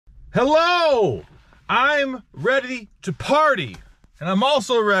Hello! I'm ready to party, and I'm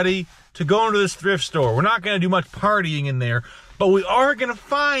also ready to go into this thrift store. We're not going to do much partying in there, but we are going to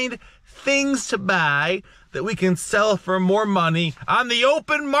find things to buy that we can sell for more money on the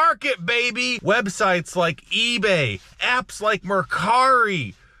open market, baby. Websites like eBay, apps like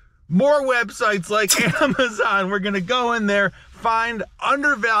Mercari, more websites like Amazon. We're going to go in there, find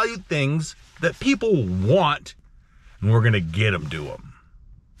undervalued things that people want, and we're going to get them to them.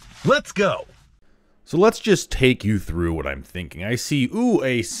 Let's go. So let's just take you through what I'm thinking. I see, ooh,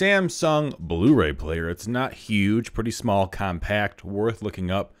 a Samsung Blu-ray player. It's not huge, pretty small, compact, worth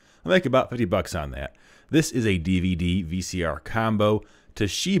looking up. I'll make about 50 bucks on that. This is a DVD VCR combo,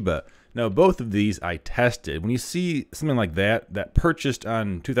 Toshiba. Now, both of these I tested. When you see something like that purchased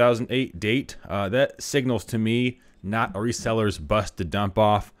on 2008 date, that signals to me not a reseller's bust to dump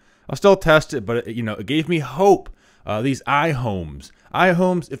off. I'll still test it, but it gave me hope. These iHomes,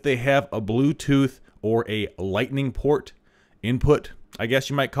 if they have a Bluetooth or a lightning port input, I guess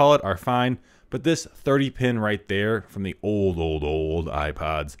you might call it, are fine. But this 30-pin right there from the old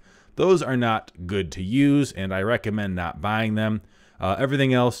iPods, those are not good to use, and I recommend not buying them.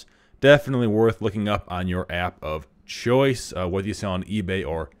 Everything else, definitely worth looking up on your app of choice, whether you sell on eBay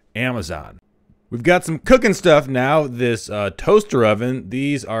or Amazon. We've got some cooking stuff now. This toaster oven,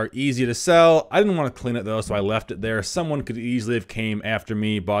 these are easy to sell. I didn't want to clean it though, so I left it there. Someone could easily have came after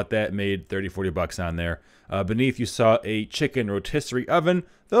me, bought that, made 30, 40 bucks on there. Beneath you saw a chicken rotisserie oven.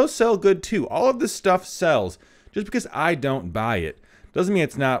 Those sell good too. All of this stuff sells. Just because I don't buy it doesn't mean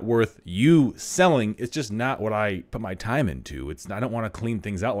it's not worth you selling. It's just not what I put my time into. I don't want to clean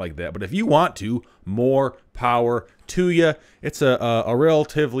things out like that. But if you want to, more power to you. It's a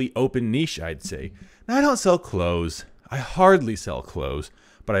relatively open niche, I'd say. Now, I don't sell clothes. I hardly sell clothes,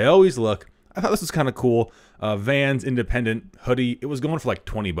 but I always look. I thought this was kind of cool. Vans independent hoodie. It was going for like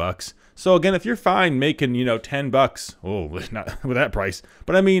 20 bucks. So again, if you're fine making, 10 bucks, oh, not with that price.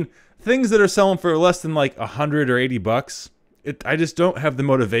 But I mean, things that are selling for less than like 100 or 80 bucks, I just don't have the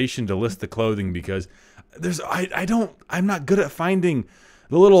motivation to list the clothing because I'm not good at finding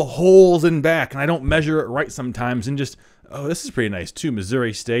the little holes in back, and I don't measure it right sometimes, and just, oh, this is pretty nice too,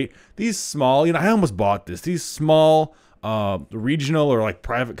 Missouri State. These small, I almost bought this. These small regional or like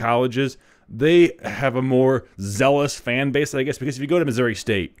private colleges, they have a more zealous fan base, I guess, because if you go to Missouri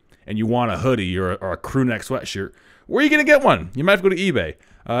State and you want a hoodie or a crew neck sweatshirt, where are you going to get one? You might have to go to eBay.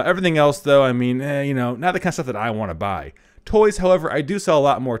 Everything else, though, I mean, not the kind of stuff that I want to buy. Toys, however, I do sell a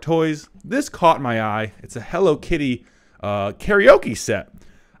lot more toys. This caught my eye. It's a Hello Kitty karaoke set.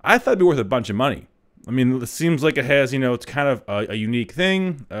 I thought it'd be worth a bunch of money. I mean, it seems like it has, it's kind of a unique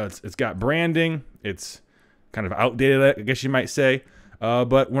thing. It's got branding. It's kind of outdated, I guess you might say.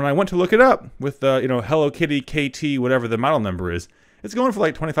 But when I went to look it up with, Hello Kitty KT, whatever the model number is, it's going for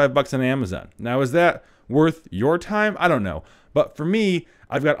like 25 bucks on Amazon. Now, is that worth your time? I don't know. But for me,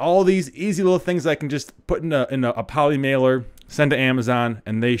 I've got all these easy little things I can just put in a poly mailer, send to Amazon,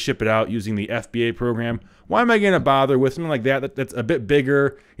 and they ship it out using the FBA program. Why am I going to bother with something like that's a bit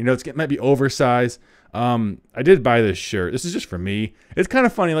bigger? It might be oversized. I did buy this shirt. This is just for me. It's kind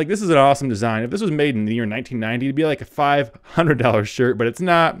of funny. Like, this is an awesome design. If this was made in the year 1990, it'd be like a $500 shirt, but it's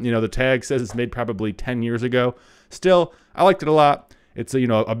not. The tag says it's made probably 10 years ago. Still, I liked it a lot. It's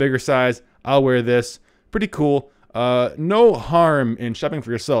a bigger size. I'll wear this. Pretty cool. No harm in shopping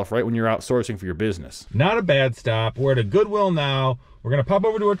for yourself, right, when you're outsourcing for your business. Not a bad stop. We're at a Goodwill now. We're going to pop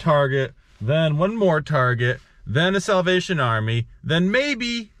over to a Target, then one more Target, then a Salvation Army, then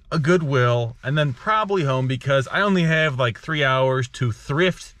maybe a Goodwill, and then probably home because I only have like 3 hours to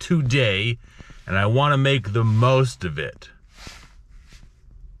thrift today, and I want to make the most of it.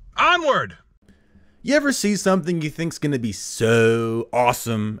 Onward! You ever see something you think's going to be so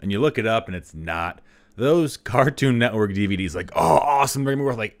awesome, and you look it up and it's not? Those Cartoon Network DVDs, like, oh, awesome, they're gonna be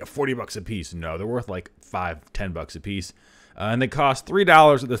worth like 40 bucks a piece. No, they're worth like $5-10 bucks a piece. And they cost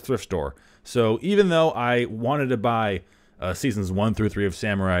 $3 at the thrift store. So even though I wanted to buy seasons 1 through 3 of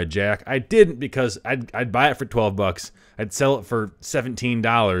Samurai Jack, I didn't because I'd buy it for 12 bucks. I'd sell it for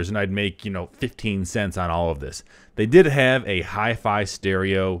 $17 and I'd make, 15 cents on all of this. They did have a hi-fi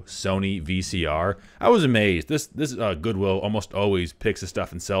stereo Sony VCR. I was amazed. This Goodwill almost always picks the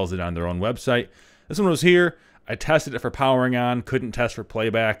stuff and sells it on their own website. This one was here. I tested it for powering on, couldn't test for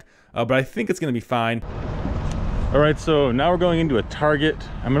playback, but I think it's going to be fine. All right, so now we're going into a Target.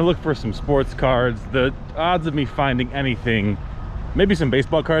 I'm going to look for some sports cards. The odds of me finding anything, maybe some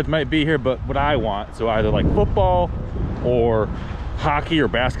baseball cards might be here, but what I want, so either like football or hockey or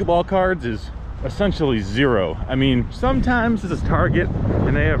basketball cards, is essentially zero. I mean, sometimes this is Target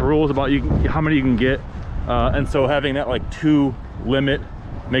and they have rules about how many you can get, and so having that like 2 limit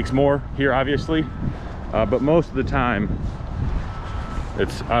Makes more here, obviously, but most of the time,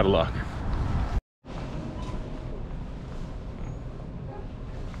 it's out of luck.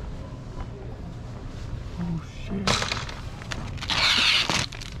 Oh shit.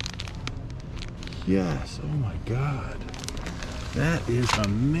 Yes, oh my god. That is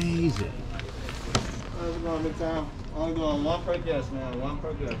amazing. How's it going, midtown? Only doing one per guest, man. One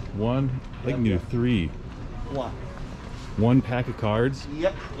per guest. One, I think you do 3. One. One pack of cards?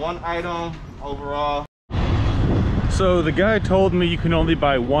 Yep, one item overall. So the guy told me you can only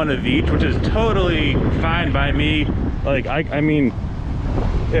buy one of each, which is totally fine by me. Like, I mean,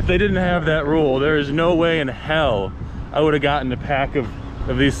 if they didn't have that rule, there is no way in hell I would have gotten a pack of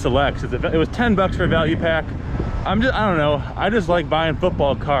these selects. It was 10 bucks for a value pack. I don't know, I just like buying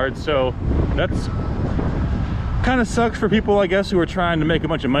football cards, so that's kind of sucks for people, I guess, who are trying to make a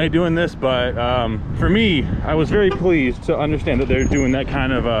bunch of money doing this, but for me, I was very pleased to understand that they're doing that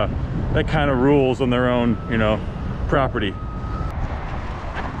kind of rules on their own, you know, property.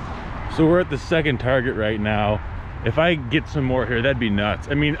 So we're at the second Target right now. If I get some more here, that'd be nuts.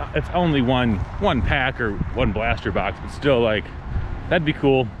 I mean, it's only one pack or one blaster box, but still, like, that'd be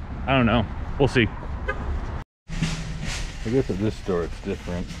cool. I don't know, we'll see. I guess at this store it's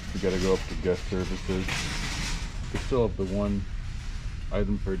different. You gotta go up to guest services. They still have the one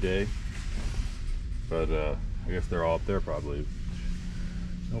item per day, but I guess they're all up there probably.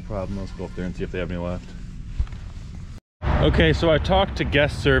 No problem, let's go up there and see if they have any left. Okay, so I talked to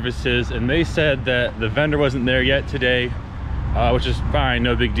guest services and they said that the vendor wasn't there yet today, which is fine,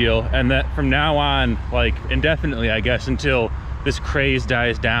 no big deal. And that from now on, like indefinitely, I guess, until this craze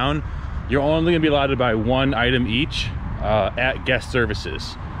dies down, you're only gonna be allowed to buy one item each at guest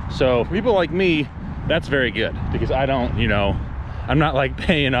services. So for people like me, that's very good, because I don't, you know, I'm not like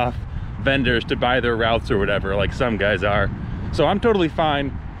paying off vendors to buy their routes or whatever like some guys are. So I'm totally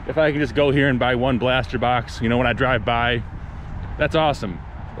fine if I can just go here and buy one blaster box, you know, when I drive by. That's awesome,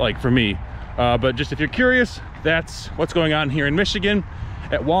 like for me. But just if you're curious, that's what's going on here in Michigan.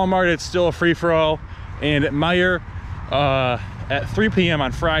 At Walmart, it's still a free-for-all, and at Meijer, at 3 p.m.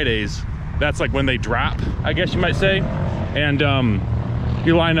 on Fridays, that's like when they drop, I guess you might say. And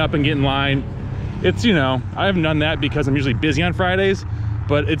you line up and get in line. It's, you know, I haven't done that because I'm usually busy on Fridays,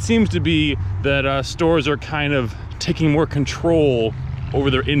 but it seems to be that stores are kind of taking more control over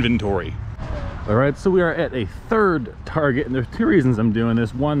their inventory. All right, so we are at a third Target, and there's 2 reasons I'm doing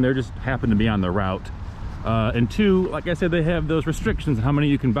this. One, they just happen to be on the route. And 2, like I said, they have those restrictions on how many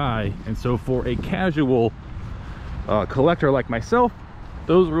you can buy. And so for a casual collector like myself,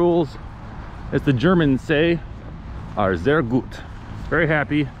 those rules, as the Germans say, are sehr gut. Very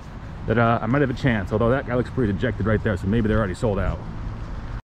happy that I might have a chance, although that guy looks pretty dejected right there, so maybe they're already sold out.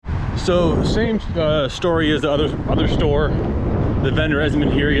 So same story as the other store. The vendor hasn't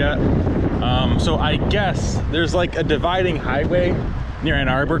been here yet. So I guess there's like a dividing highway near Ann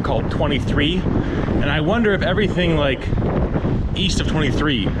Arbor called 23, and I wonder if everything like east of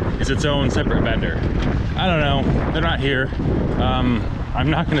 23 is its own separate vendor. I don't know, they're not here. I'm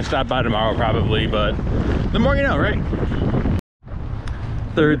not gonna stop by tomorrow probably, but the more you know, right?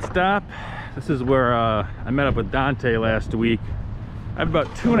 Third stop, this is where I met up with Dante last week. I have about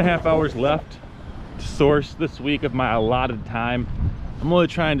 2.5 hours left to source this week of my allotted time. I'm only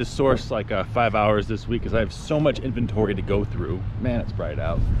trying to source like 5 hours this week because I have so much inventory to go through. Man, it's bright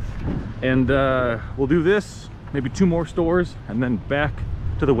out. And we'll do this, maybe 2 more stores, and then back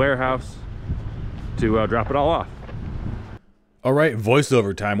to the warehouse to drop it all off. All right,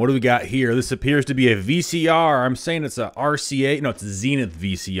 voiceover time. What do we got here? This appears to be a VCR. I'm saying it's a RCA. No, it's a Zenith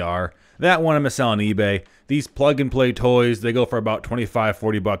VCR. That one I'm gonna sell on eBay. These plug-and-play toys, they go for about 25,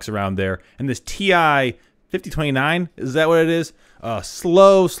 40 bucks around there. And this TI 5029, is that what it is?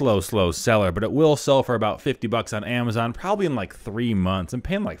 Slow seller, but it will sell for about 50 bucks on Amazon, probably in like 3 months. I'm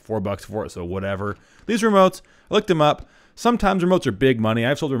paying like 4 bucks for it, so whatever. These remotes, I looked them up. Sometimes remotes are big money.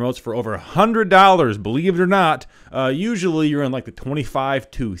 I've sold remotes for over $100, believe it or not. Usually you're in like the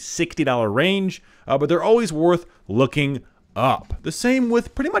 $25 to $60 range, but they're always worth looking up. The same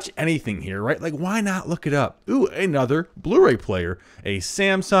with pretty much anything here, right? Like, why not look it up? Ooh, another Blu-ray player, a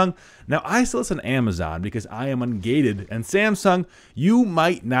Samsung. Now, I sell this on Amazon because I am ungated, and Samsung, you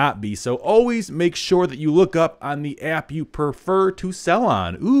might not be. So always make sure that you look up on the app you prefer to sell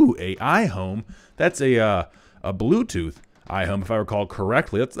on. Ooh, a iHome. That's a Bluetooth iHome, if I recall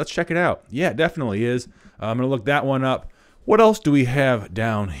correctly. Let's check it out. Yeah, it definitely is. I'm gonna look that one up. What else do we have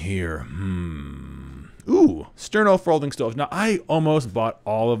down here? Ooh, Sterno folding stoves. Now, I almost bought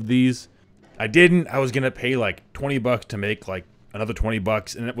all of these. I didn't. I was gonna pay like 20 bucks to make like another 20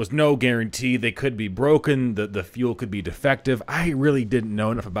 bucks, and it was no guarantee. They could be broken, the fuel could be defective. I really didn't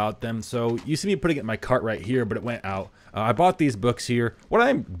know enough about them, so you see me putting it in my cart right here, but it went out. I bought these books here. What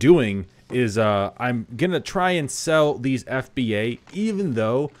I'm doing is I'm gonna try and sell these FBA, even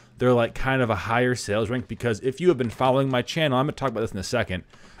though they're like kind of a higher sales rank, because if you have been following my channel, I'm gonna talk about this in a second,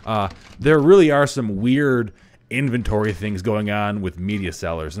 there really are some weird inventory things going on with media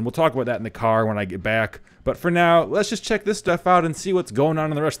sellers, and we'll talk about that in the car when I get back. But for now, let's just check this stuff out and see what's going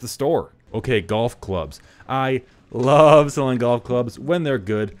on in the rest of the store. Okay, golf clubs. I love selling golf clubs when they're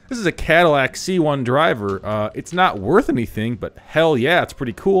good. This is a Cadillac C1 driver. It's not worth anything, but hell yeah, it's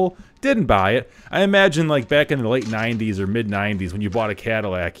pretty cool. Didn't buy it. I imagine like back in the late 90s or mid 90s when you bought a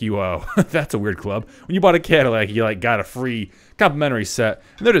Cadillac, you, that's a weird club. When you bought a Cadillac, you like got a free complimentary set,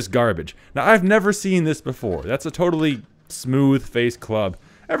 and they're just garbage. Now, I've never seen this before. That's a totally smooth face club.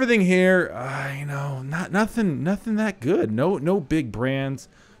 Everything here, you know, nothing that good. No big brands.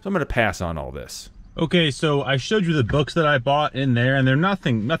 So I'm gonna pass on all this. Okay, so I showed you the books that I bought in there, and they're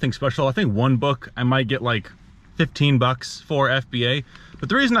nothing special. I think one book I might get like 15 bucks for FBA. But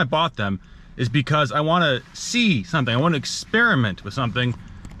the reason I bought them is because I want to see something. I want to experiment with something.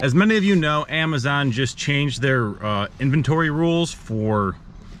 As many of you know, Amazon just changed their inventory rules for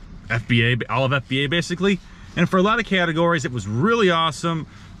FBA, all of FBA basically. And for a lot of categories, it was really awesome,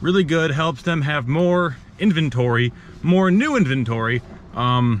 really good, helps them have more inventory, more new inventory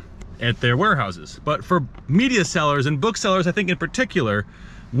at their warehouses. But for media sellers and booksellers, I think in particular,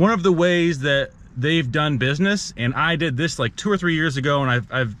 one of the ways that they've done business, and I did this like 2 or 3 years ago, and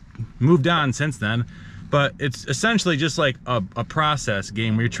I've moved on since then, but it's essentially just like a process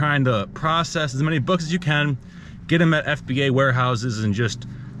game where you're trying to process as many books as you can, get them at FBA warehouses, and just,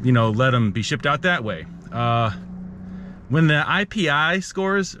 you know, let them be shipped out that way. When the IPI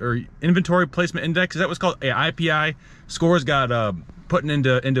scores, or Inventory Placement Index, is that what's called? Yeah, IPI scores got put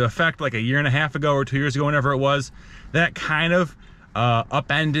into effect like 1.5 years ago or 2 years ago, whenever it was. That kind of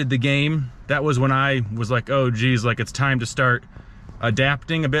upended the game. That was when I was like, oh geez, like it's time to start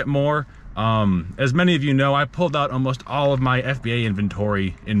adapting a bit more. As many of you know, I pulled out almost all of my FBA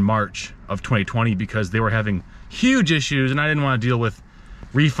inventory in March of 2020 because they were having huge issues and I didn't want to deal with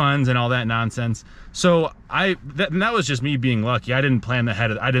refunds and all that nonsense. So that was just me being lucky. I didn't plan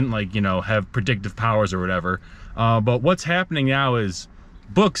ahead. I didn't, like, you know, have predictive powers or whatever. But what's happening now is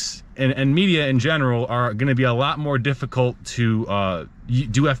books and media in general are going to be a lot more difficult to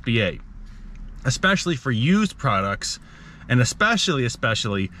do FBA, especially for used products, and especially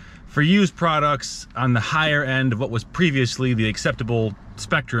for used products on the higher end of what was previously the acceptable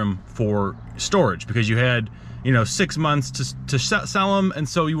spectrum for storage, because you had, you know, 6 months to sell them, and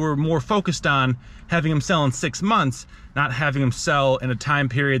so you were more focused on having them sell in 6 months, not having them sell in a time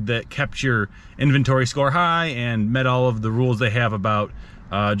period that kept your inventory score high and met all of the rules they have about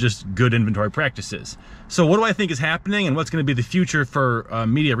just good inventory practices. So what do I think is happening, and what's going to be the future for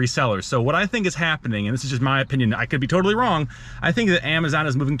media resellers? So what I think is happening, and this is just my opinion, I could be totally wrong, I think that Amazon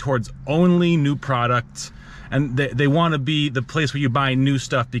is moving towards only new products, and they want to be the place where you buy new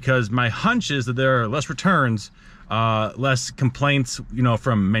stuff, because my hunch is that there are less returns, less complaints, you know,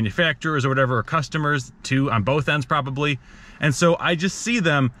 from manufacturers or whatever, or customers too, on both ends probably. And so I just see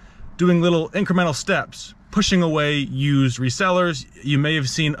them doing little incremental steps, pushing away used resellers. You may have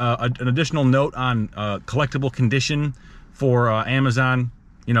seen an additional note on collectible condition for Amazon,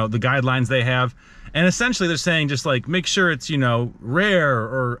 you know, the guidelines they have. And essentially they're saying just like, make sure it's, you know, rare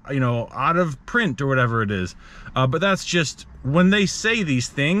or, you know, out of print or whatever it is. But that's just, when they say these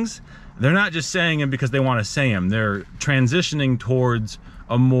things, they're not just saying them because they want to say them. They're transitioning towards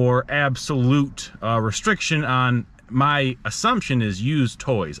a more absolute restriction on, my assumption is, used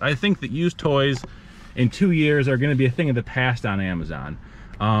toys. I think that used toys in 2 years are going to be a thing of the past on Amazon.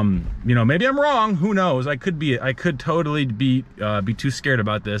 You know, maybe I'm wrong. Who knows? I could totally be too scared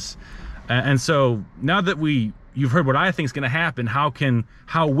about this. And so now that you've heard what I think is going to happen,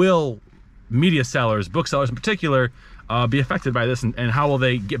 how will media sellers, booksellers in particular, be affected by this, and how will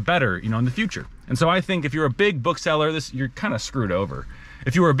they get better, you know, in the future? And so I think if you're a big bookseller, you're kind of screwed over.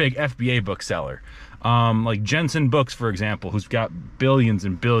 If you were a big FBA bookseller, like Jensen Books, for example, who's got billions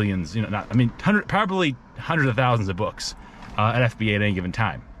and billions, you know, probably hundreds of thousands of books at FBA at any given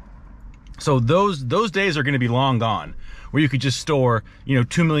time. So those days are going to be long gone, where you could just store, you know,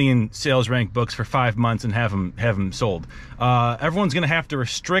 2 million sales rank books for 5 months and have them sold. Everyone's going to have to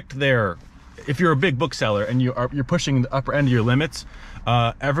restrict their, if you're a big bookseller and you're pushing the upper end of your limits,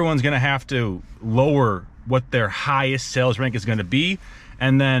 everyone's going to have to lower what their highest sales rank is going to be,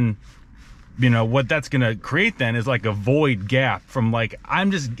 and then, you know, what that's going to create then is like a void gap from, like,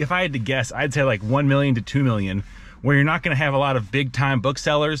 if I had to guess, I'd say like 1 million to 2 million, where you're not going to have a lot of big-time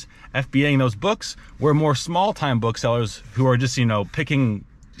booksellers FBAing those books, where more small-time booksellers who are just, you know,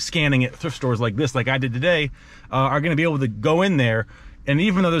 scanning at thrift stores like this, like I did today, are going to be able to go in there. And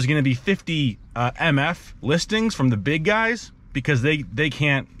even though there's going to be 50 MF listings from the big guys, because they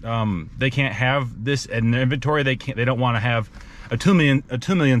can't have this in their inventory, they don't want to have a 2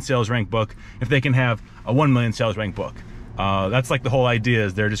 million sales rank book if they can have a 1 million sales rank book. That's like the whole idea,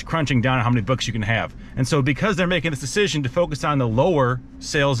 is they're just crunching down on how many books you can have. And so because they're making this decision to focus on the lower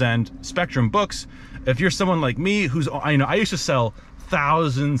sales end spectrum books, if you're someone like me who's, you know, I used to sell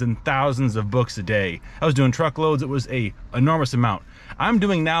thousands and thousands of books a day. I was doing truckloads. It was a enormous amount. I'm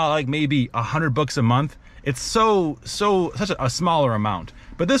doing now like maybe 100 books a month. It's such a smaller amount.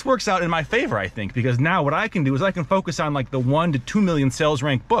 But this works out in my favor, I think, because now what I can do is I can focus on like the 1 to 2 million sales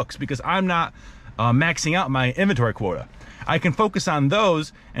rank books, because I'm not maxing out my inventory quota. I can focus on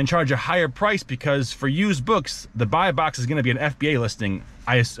those and charge a higher price, because for used books, the buy box is going to be an FBA listing.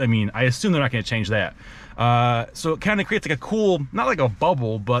 I assume they're not going to change that. So it kind of creates like a cool, not like a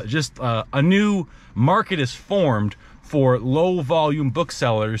bubble, but just a new market is formed for low volume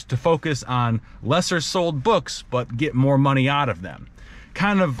booksellers to focus on lesser sold books, but get more money out of them.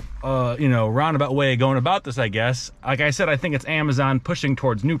 Kind of, you know, roundabout way of going about this, I guess. Like I said, I think it's Amazon pushing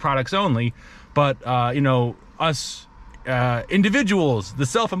towards new products only, but, you know, us individuals, the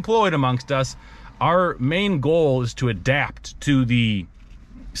self-employed amongst us, our main goal is to adapt to the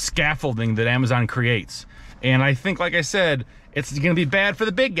scaffolding that Amazon creates. And I think, like I said, it's going to be bad for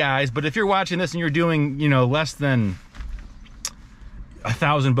the big guys, but if you're watching this and you're doing, you know, less than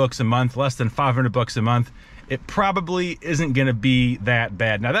 1,000 books a month, less than 500 books a month, it probably isn't going to be that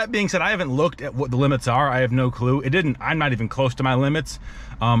bad. Now, that being said, I haven't looked at what the limits are. I have no clue. I'm not even close to my limits.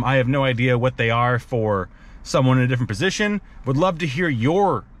 I have no idea what they are for someone in a different position. Would love to hear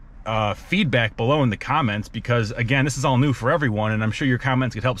your feedback below in the comments, because again, this is all new for everyone, and I'm sure your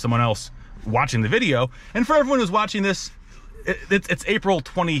comments could help someone else watching the video. And for everyone who's watching this, it's April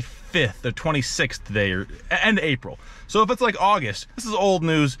 25th or 26th today, or end of April. So if it's like August, this is old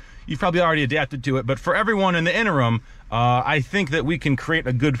news. You've probably already adapted to it. But for everyone in the interim, I think that we can create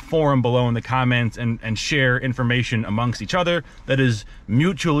a good forum below in the comments and share information amongst each other that is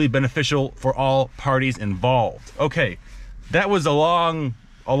mutually beneficial for all parties involved. Okay, that was a long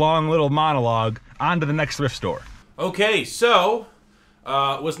little monologue. On to the next thrift store. Okay, so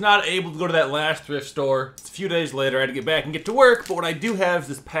was not able to go to that last thrift store. It's a few days later. I had to get back and get to work, but what I do have is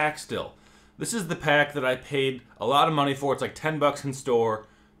this pack still. This is the pack that I paid a lot of money for. It's like 10 bucks in store,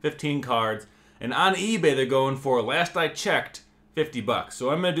 15 cards, and on eBay they're going for, last I checked, 50 bucks. So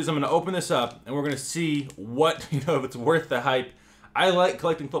what I'm gonna do is I'm gonna open this up and we're gonna see what, you know, if it's worth the hype. I like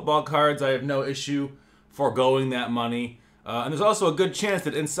collecting football cards. I have no issue foregoing that money. And there's also a good chance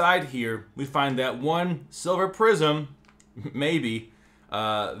that inside here we find that one silver prism, maybe,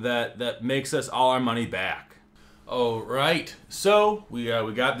 that makes us all our money back. All right, so we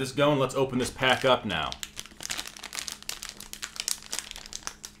got this going. Let's open this pack up now.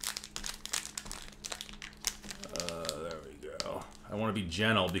 There we go. I want to be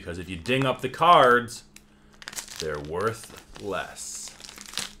gentle, because if you ding up the cards, they're worth less.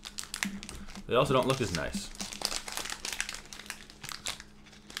 They also don't look as nice.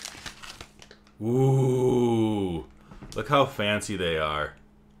 Ooh, look how fancy they are.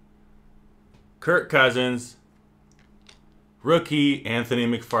 Kirk Cousins, rookie Anthony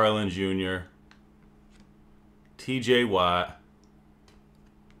McFarland Jr., TJ Watt,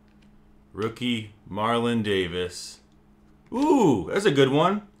 rookie Marlon Davis. Ooh, that's a good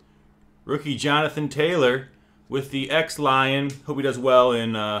one. Rookie Jonathan Taylor with the ex-Lion. Hope he does well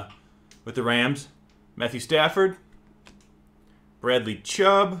in with the Rams. Matthew Stafford, Bradley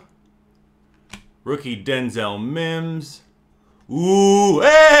Chubb, rookie Denzel Mims. Ooh,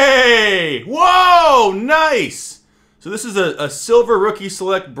 hey! Whoa, nice! So this is a silver rookie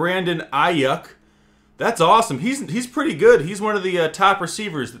select Brandon Ayuk. That's awesome. He's pretty good. He's one of the top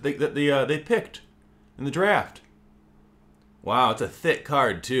receivers that they picked in the draft. Wow, it's a thick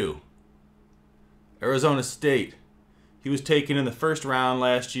card too. Arizona State. He was taken in the first round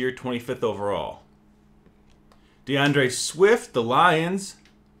last year, 25th overall. DeAndre Swift, the Lions.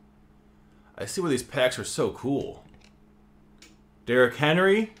 I see why these packs are so cool. Derrick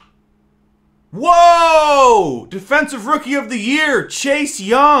Henry. Whoa! Defensive Rookie of the Year, Chase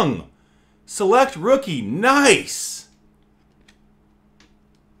Young. Select rookie, nice.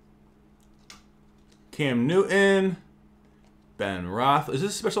 Cam Newton. Ben Roth. Is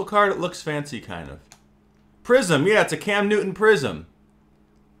this a special card? It looks fancy, kind of. Prism, yeah, it's a Cam Newton Prism.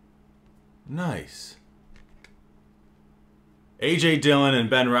 Nice. A.J. Dillon and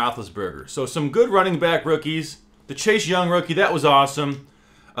Ben Roethlisberger. So some good running back rookies. the Chase Young rookie, that was awesome.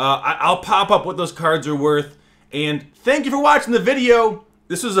 I'll pop up what those cards are worth. And thank you for watching the video.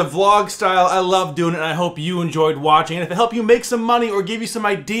 This was a vlog style. I love doing it, and I hope you enjoyed watching. And if it helped you make some money or give you some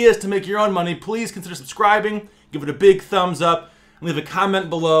ideas to make your own money, please consider subscribing, give it a big thumbs up, and leave a comment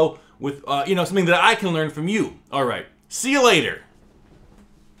below with something that I can learn from you. All right, see you later.